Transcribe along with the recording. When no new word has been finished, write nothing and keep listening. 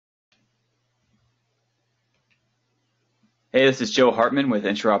Hey, this is Joe Hartman with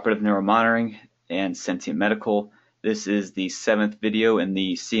Intraoperative Neuromonitoring and Sentient Medical. This is the 7th video in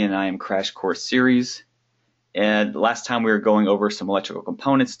the CNIM Crash Course series. And last time we were going over some electrical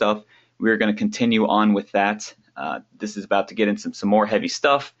component stuff. We're going to continue on with that. This is about to get into some more heavy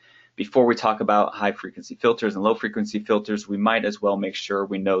stuff. Before we talk about high frequency filters and low frequency filters, we might as well make sure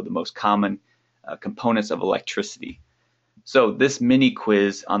we know the most common components of electricity. So this mini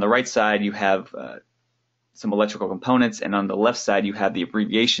quiz, on the right side you have some electrical components, and on the left side you have the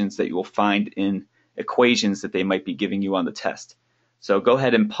abbreviations that you will find in equations that they might be giving you on the test. So go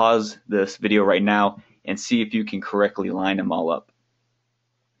ahead and pause this video right now and see if you can correctly line them all up.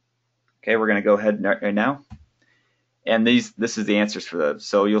 Okay, we're going to go ahead right now, and this is the answers for those.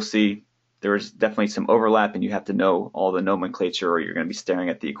 So you'll see there's definitely some overlap, and you have to know all the nomenclature or you're going to be staring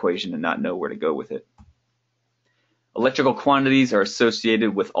at the equation and not know where to go with it. Electrical quantities are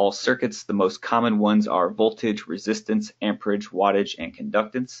associated with all circuits. The most common ones are voltage, resistance, amperage, wattage, and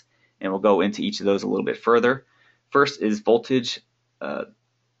conductance. And we'll go into each of those a little bit further. First is voltage,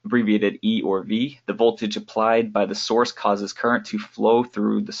 abbreviated E or V. The voltage applied by the source causes current to flow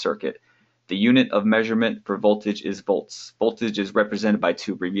through the circuit. The unit of measurement for voltage is volts. Voltage is represented by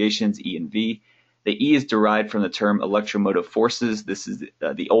two abbreviations, E and V. The E is derived from the term electromotive forces. This is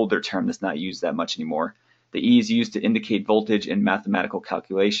the older term that's not used that much anymore. The E is used to indicate voltage in mathematical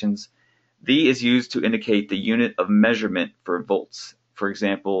calculations. V is used to indicate the unit of measurement for volts. For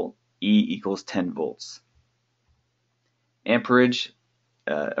example, E equals 10 volts. Amperage,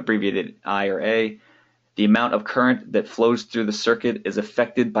 abbreviated I or A, the amount of current that flows through the circuit is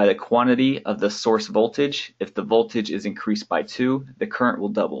affected by the quantity of the source voltage. If the voltage is increased by 2, the current will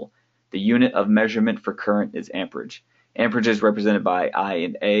double. The unit of measurement for current is amperage. Amperage is represented by I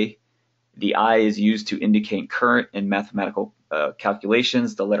and A. The I is used to indicate current in mathematical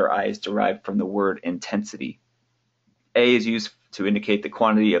calculations. The letter I is derived from the word intensity. A is used to indicate the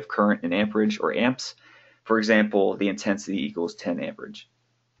quantity of current in amperage or amps. For example, the intensity equals 10 amperage.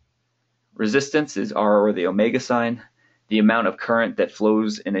 Resistance is R or the omega sign. The amount of current that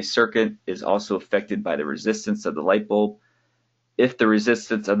flows in a circuit is also affected by the resistance of the light bulb. If the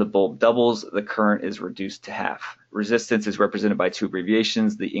resistance of the bulb doubles, the current is reduced to half. Resistance is represented by two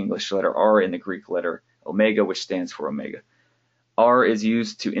abbreviations, the English letter R and the Greek letter omega, which stands for omega. R is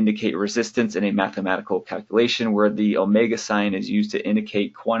used to indicate resistance in a mathematical calculation, where the omega sign is used to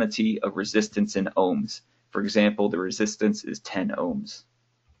indicate quantity of resistance in ohms. For example, the resistance is 10 ohms.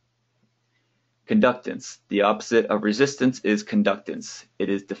 Conductance. The opposite of resistance is conductance. It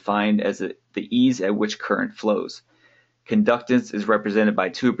is defined as the ease at which current flows. Conductance is represented by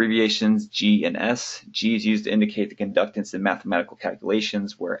two abbreviations, G and S. G is used to indicate the conductance in mathematical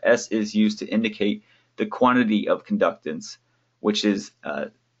calculations, where S is used to indicate the quantity of conductance, which is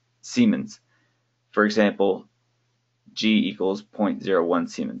Siemens. For example, G equals 0.01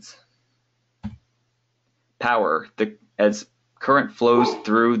 Siemens. Power. As current flows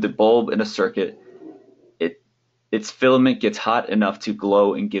through the bulb in a circuit, its filament gets hot enough to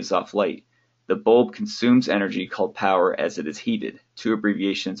glow and gives off light. The bulb consumes energy called power as it is heated. Two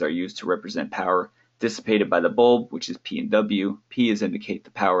abbreviations are used to represent power dissipated by the bulb, which is P and W. P is indicate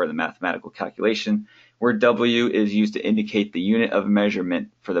the power of the mathematical calculation, where W is used to indicate the unit of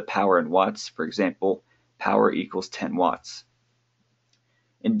measurement for the power in watts. For example, power equals 10 watts.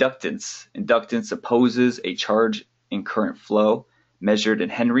 Inductance. Inductance opposes a charge in current flow, measured in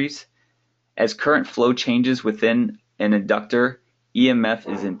henries. As current flow changes within an inductor, EMF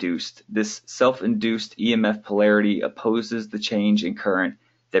is induced. This self-induced EMF polarity opposes the change in current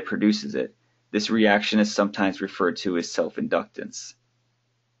that produces it. This reaction is sometimes referred to as self-inductance.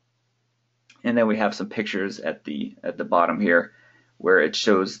 And then we have some pictures at the bottom here where it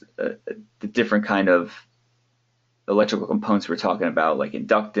shows the different kind of electrical components we're talking about, like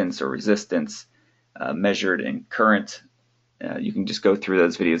inductance or resistance, measured in current. You can just go through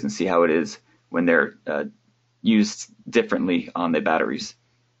those videos and see how it is when they're used differently on the batteries.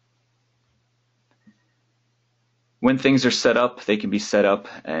 When things are set up, they can be set up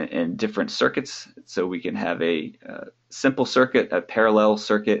in different circuits. So we can have a simple circuit, a parallel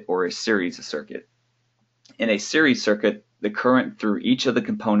circuit, or a series circuit. In a series circuit, the current through each of the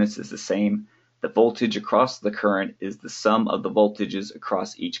components is the same. The voltage across the current is the sum of the voltages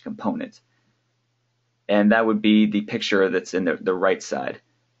across each component. And that would be the picture that's in the right side.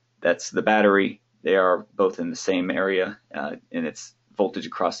 That's the battery. They are both in the same area, and it's voltage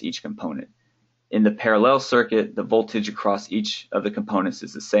across each component. In the parallel circuit, the voltage across each of the components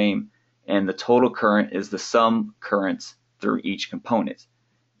is the same, and the total current is the sum currents through each component.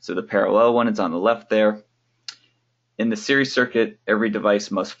 So the parallel one is on the left there. In the series circuit, every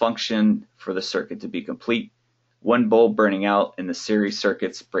device must function for the circuit to be complete. One bulb burning out in the series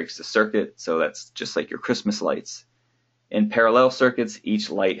circuits breaks the circuit, so that's just like your Christmas lights. In parallel circuits, each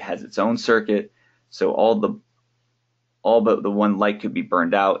light has its own circuit, so all but the one light could be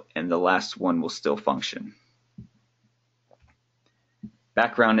burned out and the last one will still function.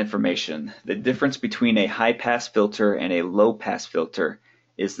 Background information. The difference between a high-pass filter and a low-pass filter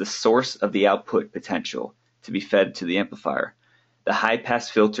is the source of the output potential to be fed to the amplifier. The high-pass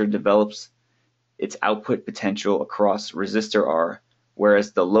filter develops its output potential across resistor R,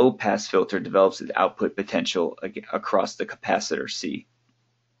 whereas the low-pass filter develops its output potential across the capacitor C.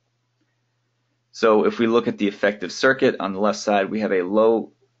 So if we look at the effective circuit, on the left side we have a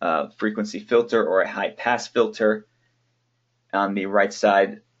low frequency filter or a high-pass filter. On the right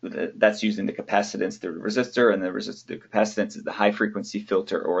side, that's using the capacitance through the resistor, and the capacitance is the high frequency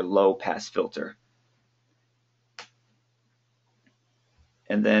filter or low pass filter.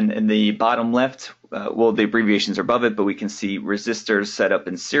 And then in the bottom left, well, the abbreviations are above it, but we can see resistors set up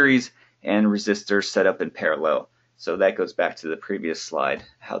in series and resistors set up in parallel. So that goes back to the previous slide,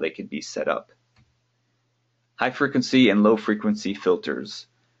 how they could be set up. High frequency and low frequency filters.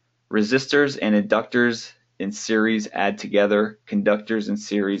 Resistors and inductors in series add together, conductors in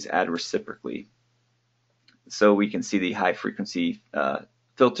series add reciprocally. So we can see the high frequency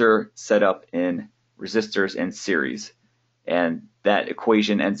filter set up in resistors in series, and that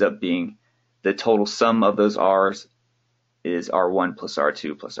equation ends up being the total sum of those R's is R1 plus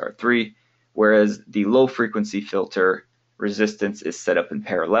R2 plus R3, whereas the low frequency filter resistance is set up in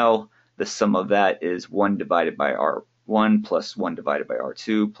parallel. The sum of that is 1 divided by R1 plus 1 divided by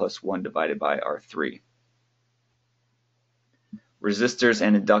R2 plus 1 divided by R3. Resistors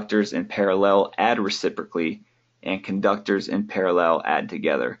and inductors in parallel add reciprocally, and conductors in parallel add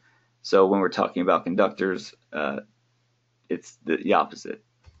together. So when we're talking about conductors, it's the opposite.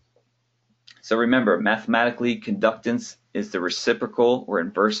 So remember, mathematically, conductance is the reciprocal or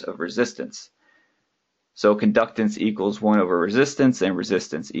inverse of resistance. So conductance equals 1 over resistance, and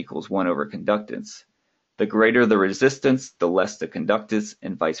resistance equals 1 over conductance. The greater the resistance, the less the conductance,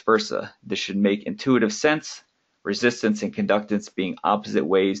 and vice versa. This should make intuitive sense, resistance and conductance being opposite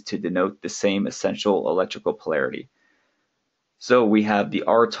ways to denote the same essential electrical polarity. So we have the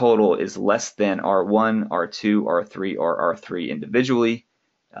R total is less than R1, R2, R3, or R3 individually.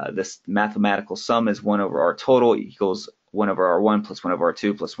 This mathematical sum is 1 over R total equals 1 over R1 plus 1 over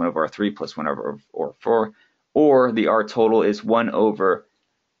R2 plus 1 over R3 plus 1 over R4, or the R total is 1 over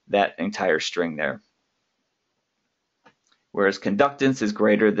that entire string there. Whereas conductance is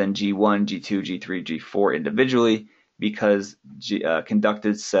greater than G1, G2, G3, G4 individually, because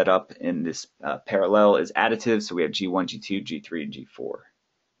conductance set up in this parallel is additive, so we have G1, G2, G3, and G4.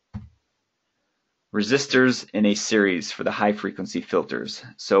 Resistors in a series for the high frequency filters.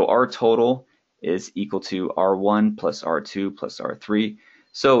 So R total is equal to R1 plus R2 plus R3.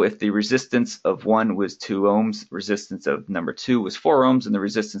 So if the resistance of 1 was 2 ohms, resistance of number 2 was 4 ohms, and the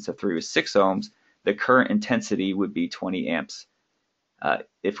resistance of 3 was 6 ohms, the current intensity would be 20 amps.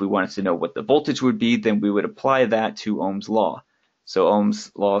 If we wanted to know what the voltage would be, then we would apply that to Ohm's law. So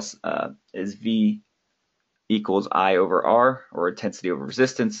Ohm's law is V equals I over R, or intensity over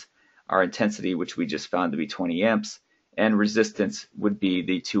resistance. Our intensity, which we just found to be 20 amps, and resistance would be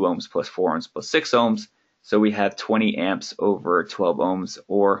the 2 ohms plus 4 ohms plus 6 ohms. So we have 20 amps over 12 ohms,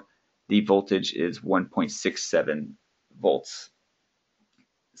 or the voltage is 1.67 volts.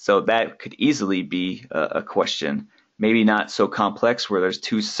 So that could easily be a question. Maybe not so complex where there's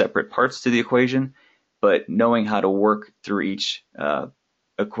 2 separate parts to the equation, but knowing how to work through each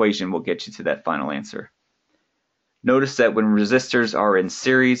equation will get you to that final answer. Notice that when resistors are in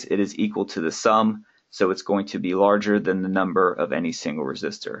series, it is equal to the sum, so it's going to be larger than the number of any single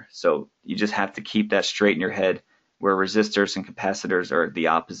resistor. So you just have to keep that straight in your head, where resistors and capacitors are the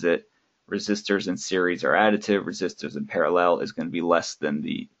opposite. Resistors in series are additive, resistors in parallel is going to be less than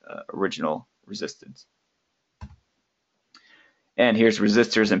the original resistance. And here's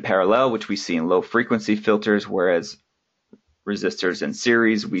resistors in parallel, which we see in low frequency filters, whereas resistors in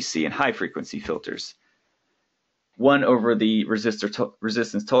series we see in high frequency filters. 1 over the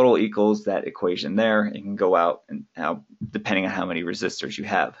resistance total equals that equation there. It can go out and out depending on how many resistors you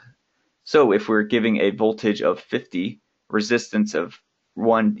have. So if we're giving a voltage of 50, resistance of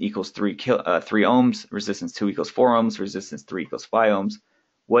 1 equals 3 ohms, resistance 2 equals 4 ohms, resistance 3 equals 5 ohms,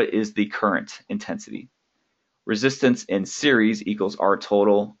 what is the current intensity? Resistance in series equals R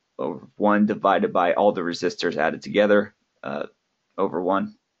total over 1 divided by all the resistors added together over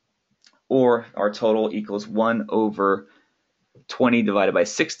 1. Or R total equals 1 over 20 divided by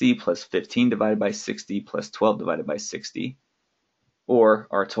 60 plus 15 divided by 60 plus 12 divided by 60. or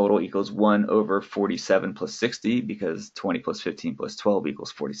R total equals 1 over 47 plus 60, because 20 plus 15 plus 12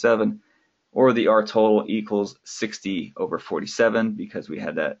 equals 47, or the R total equals 60 over 47, because we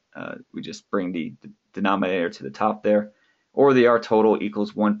had that, we just bring the denominator to the top there, or the R total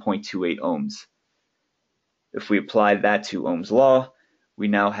equals 1.28 ohms. If we apply that to Ohm's law, we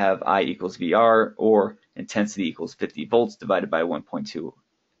now have I equals VR, or intensity equals 50 volts divided by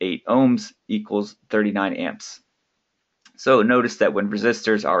 1.28 ohms equals 39 amps. So notice that when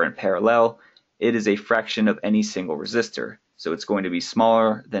resistors are in parallel, it is a fraction of any single resistor. So it's going to be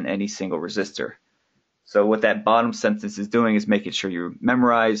smaller than any single resistor. So what that bottom sentence is doing is making sure you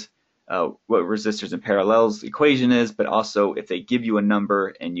memorize what resistors in parallels equation is, but also if they give you a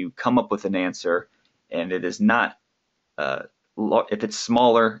number and you come up with an answer and it is not, if it's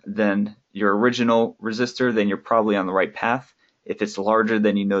smaller than your original resistor, then you're probably on the right path. If it's larger,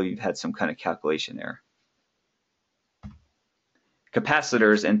 then you know you've had some kind of calculation error.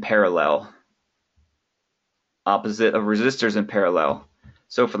 Capacitors in parallel, opposite of resistors in parallel.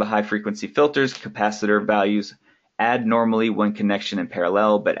 So for the high frequency filters, capacitor values add normally when connection in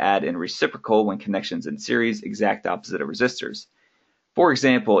parallel, but add in reciprocal when connections in series, exact opposite of resistors. For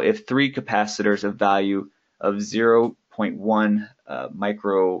example, if three capacitors of value of 0.1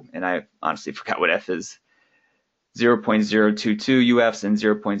 micro, and I honestly forgot what F is, 0.022 UFs and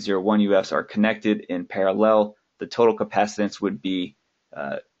 0.01 UFs are connected in parallel, the total capacitance would be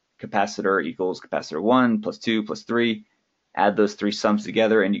capacitor equals capacitor 1 plus 2 plus 3. Add those three sums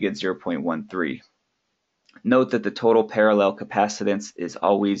together and you get 0.13. Note that the total parallel capacitance is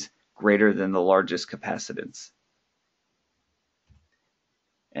always greater than the largest capacitance.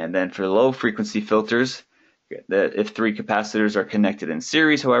 And then for low frequency filters, if three capacitors are connected in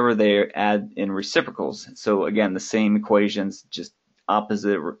series, however, they add in reciprocals. So again, the same equations, just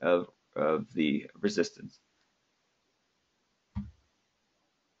opposite of the resistance.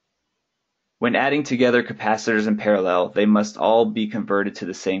 When adding together capacitors in parallel, they must all be converted to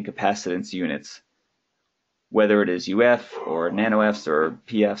the same capacitance units, whether it is UF or nanoFs or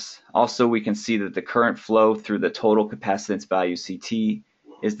PFs. Also, we can see that the current flow through the total capacitance value CT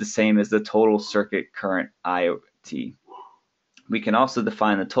is the same as the total circuit current IOT. We can also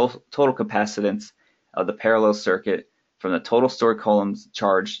define the total capacitance of the parallel circuit from the total stored coulombs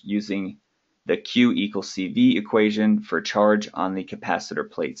charge using the Q equals CV equation for charge on the capacitor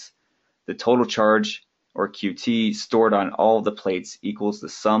plates. The total charge, or QT, stored on all the plates equals the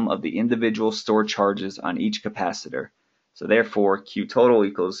sum of the individual stored charges on each capacitor. So therefore, Q total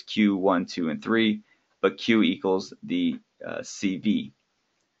equals Q1, 2, and 3, but Q equals the CV.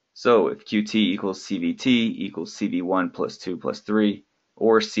 So if QT equals CVT equals CV1 plus 2 plus 3,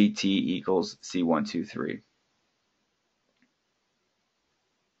 or CT equals C1, 2, 3.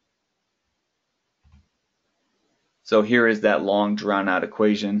 So here is that long drawn out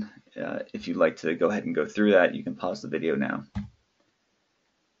equation. If you'd like to go ahead and go through that, you can pause the video now.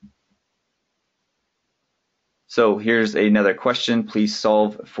 So here's another question. Please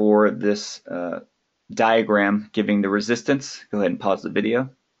solve for this diagram giving the resistance. Go ahead and pause the video.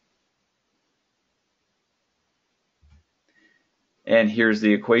 And here's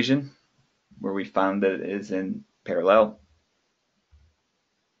the equation where we found that it is in parallel.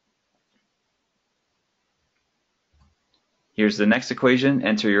 Here's the next equation.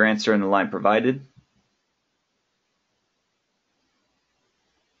 Enter your answer in the line provided.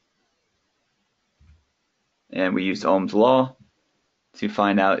 And we used Ohm's law to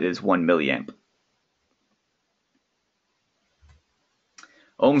find out it is 1 milliamp.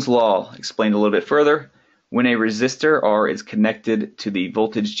 Ohm's law explained a little bit further. When a resistor R is connected to the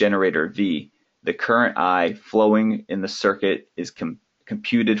voltage generator V, the current I flowing in the circuit is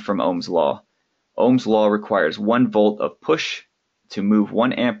computed from Ohm's law. Ohm's law requires 1 volt of push to move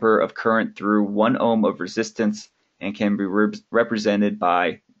 1 ampere of current through 1 ohm of resistance and can be represented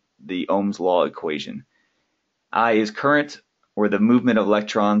by the Ohm's law equation. I is current, or the movement of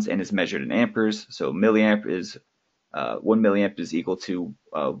electrons, and is measured in amperes. So milliamp is 1 milliamp is equal to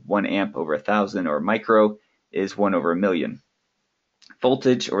 1 amp over 1,000, or micro is 1 over a million.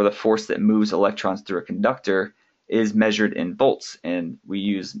 Voltage, or the force that moves electrons through a conductor, is measured in volts, and we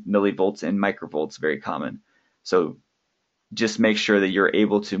use millivolts and microvolts, very common. So just make sure that you're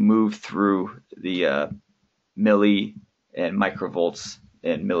able to move through the milli and microvolts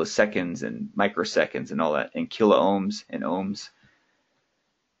and milliseconds and microseconds and all that, and kilo ohms and ohms.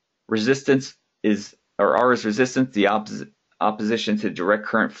 Resistance is, or R is resistance, the opposition to direct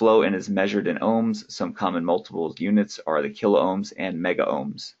current flow, and is measured in ohms. Some common multiple units are the kilo ohms and mega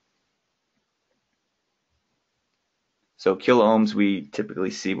ohms. So kilo ohms we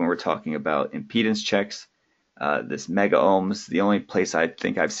typically see when we're talking about impedance checks. this mega ohms. The only place I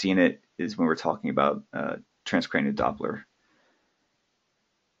think I've seen it is when we're talking about transcranial Doppler.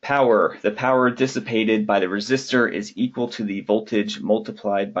 Power. The power dissipated by the resistor is equal to the voltage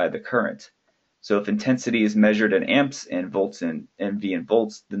multiplied by the current. So if intensity is measured in amps and volts in V in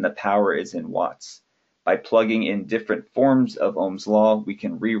volts, then the power is in watts. By plugging in different forms of Ohm's law, we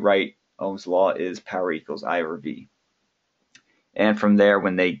can rewrite Ohm's law is power equals I over V. And from there,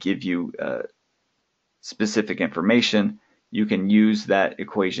 when they give you specific information, you can use that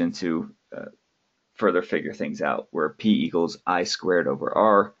equation to further figure things out, where P equals I squared over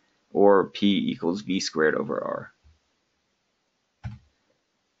R, or P equals V squared over R.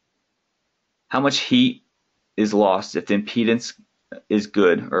 How much heat is lost if the impedance is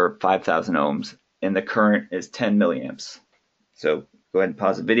good, or 5,000 ohms, and the current is 10 milliamps? So go ahead and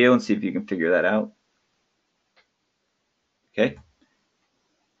pause the video and see if you can figure that out. Okay.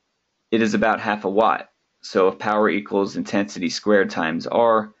 It is about half a watt. So if power equals intensity squared times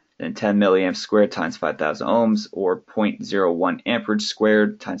R, then 10 milliamps squared times 5,000 ohms, or 0.01 amperage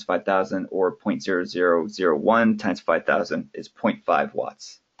squared times 5,000, or 0.0001 times 5,000 is 0.5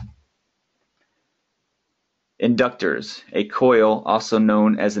 watts. Inductors. A coil, also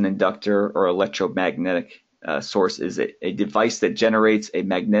known as an inductor or electromagnetic source, is a device that generates a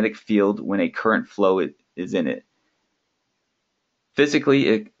magnetic field when a current flow is in it. Physically,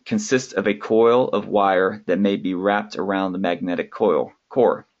 it consists of a coil of wire that may be wrapped around the magnetic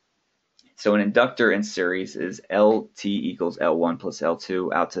core. So an inductor in series is LT equals L1 plus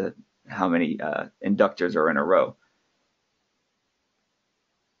L2 out to how many inductors are in a row.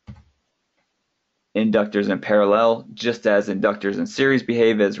 Inductors in parallel, just as inductors in series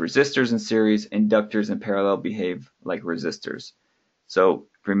behave as resistors in series, inductors in parallel behave like resistors. So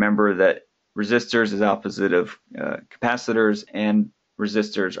remember that resistors is opposite of capacitors, and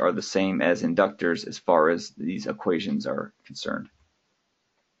resistors are the same as inductors as far as these equations are concerned.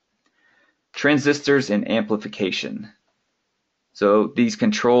 Transistors and amplification. So these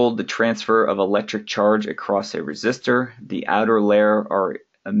control the transfer of electric charge across a resistor. The outer layer are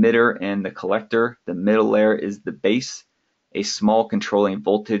emitter and the collector. The middle layer is the base. A small controlling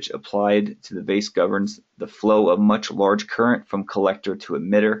voltage applied to the base governs the flow of much large current from collector to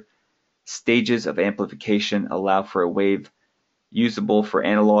emitter. Stages of amplification allow for a wave usable for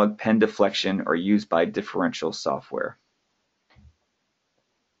analog pen deflection or used by differential software.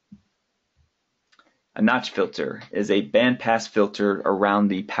 A notch filter is a bandpass filter around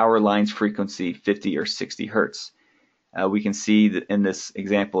the power line's frequency 50 or 60 hertz. We can see that in this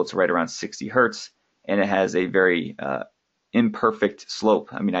example it's right around 60 hertz, and it has a very imperfect slope.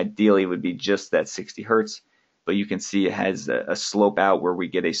 I mean, ideally it would be just that 60 hertz, but you can see it has a slope out where we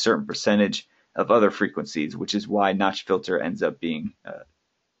get a certain percentage of other frequencies, which is why notch filter ends up being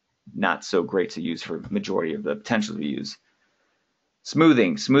not so great to use for majority of the potential we use.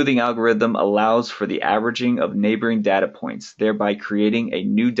 Smoothing. Smoothing algorithm allows for the averaging of neighboring data points, thereby creating a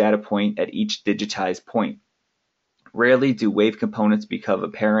new data point at each digitized point. Rarely do wave components become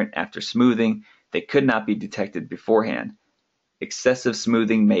apparent after smoothing. They could not be detected beforehand. Excessive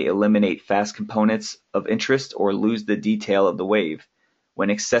smoothing may eliminate fast components of interest or lose the detail of the wave. When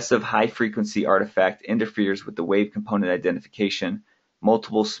excessive high-frequency artifact interferes with the wave component identification,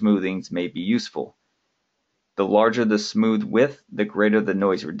 multiple smoothings may be useful. The larger the smooth width, the greater the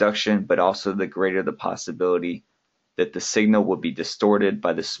noise reduction, but also the greater the possibility that the signal will be distorted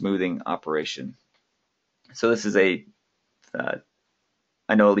by the smoothing operation. So this is I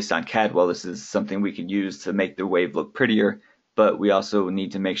know at least on Cadwell, this is something we can use to make the wave look prettier, but we also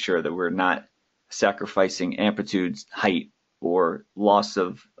need to make sure that we're not sacrificing amplitudes, height, or loss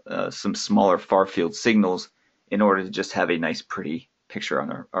of some smaller far field signals in order to just have a nice pretty picture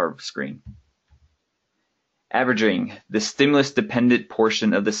on our screen. Averaging. The stimulus-dependent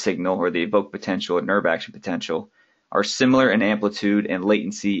portion of the signal, or the evoked potential and nerve action potential, are similar in amplitude and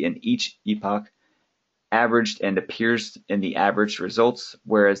latency in each epoch, averaged and appears in the averaged results,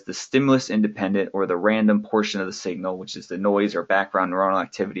 whereas the stimulus-independent, or the random portion of the signal, which is the noise or background neuronal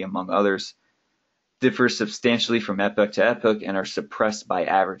activity among others, differs substantially from epoch to epoch and are suppressed by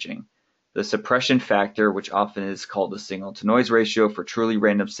averaging. The suppression factor, which often is called the signal-to-noise ratio for truly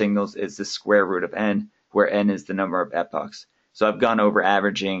random signals, is the square root of n, where n is the number of epochs. So I've gone over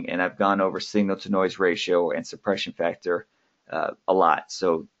averaging and I've gone over signal-to-noise ratio and suppression factor a lot.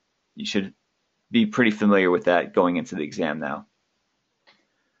 So you should be pretty familiar with that going into the exam now.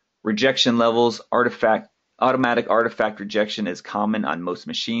 Rejection levels. Automatic artifact rejection is common on most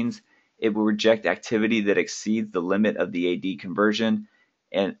machines. It will reject activity that exceeds the limit of the AD conversion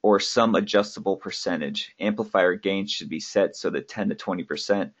or some adjustable percentage. Amplifier gains should be set so that 10 to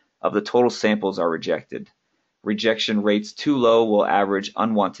 20% of the total samples are rejected. Rejection rates too low will average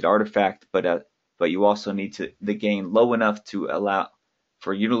unwanted artifact, but you also need the gain low enough to allow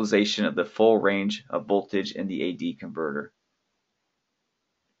for utilization of the full range of voltage in the AD converter.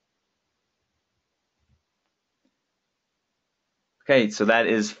 Okay, so that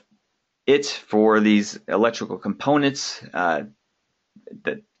is it for these electrical components.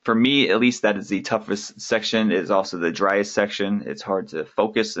 For me, at least, that is the toughest section. It is also the driest section. It's hard to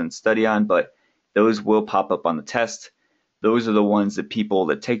focus and study on, but those will pop up on the test. Those are the ones that people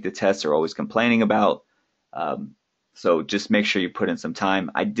that take the test are always complaining about. So just make sure you put in some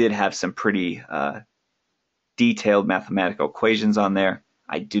time. I did have some pretty detailed mathematical equations on there.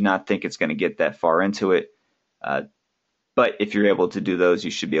 I do not think it's going to get that far into it. But if you're able to do those,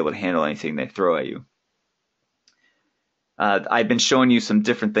 you should be able to handle anything they throw at you. I've been showing you some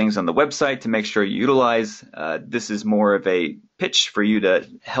different things on the website to make sure you utilize. This is more of a pitch for you to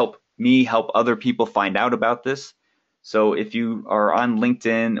help me help other people find out about this. So if you are on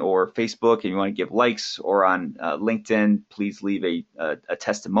LinkedIn or Facebook and you want to give likes, or on LinkedIn, please leave a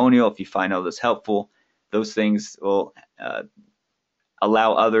testimonial if you find all this helpful. Those things will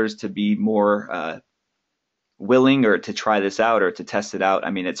allow others to be more willing or to try this out or to test it out.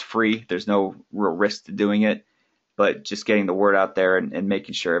 I mean, it's free. There's no real risk to doing it. But just getting the word out there and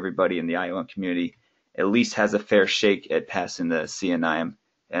making sure everybody in the IOM community at least has a fair shake at passing the CNIM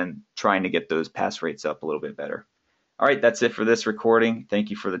and trying to get those pass rates up a little bit better. All right, that's it for this recording. Thank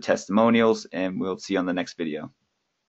you for the testimonials, and we'll see you on the next video.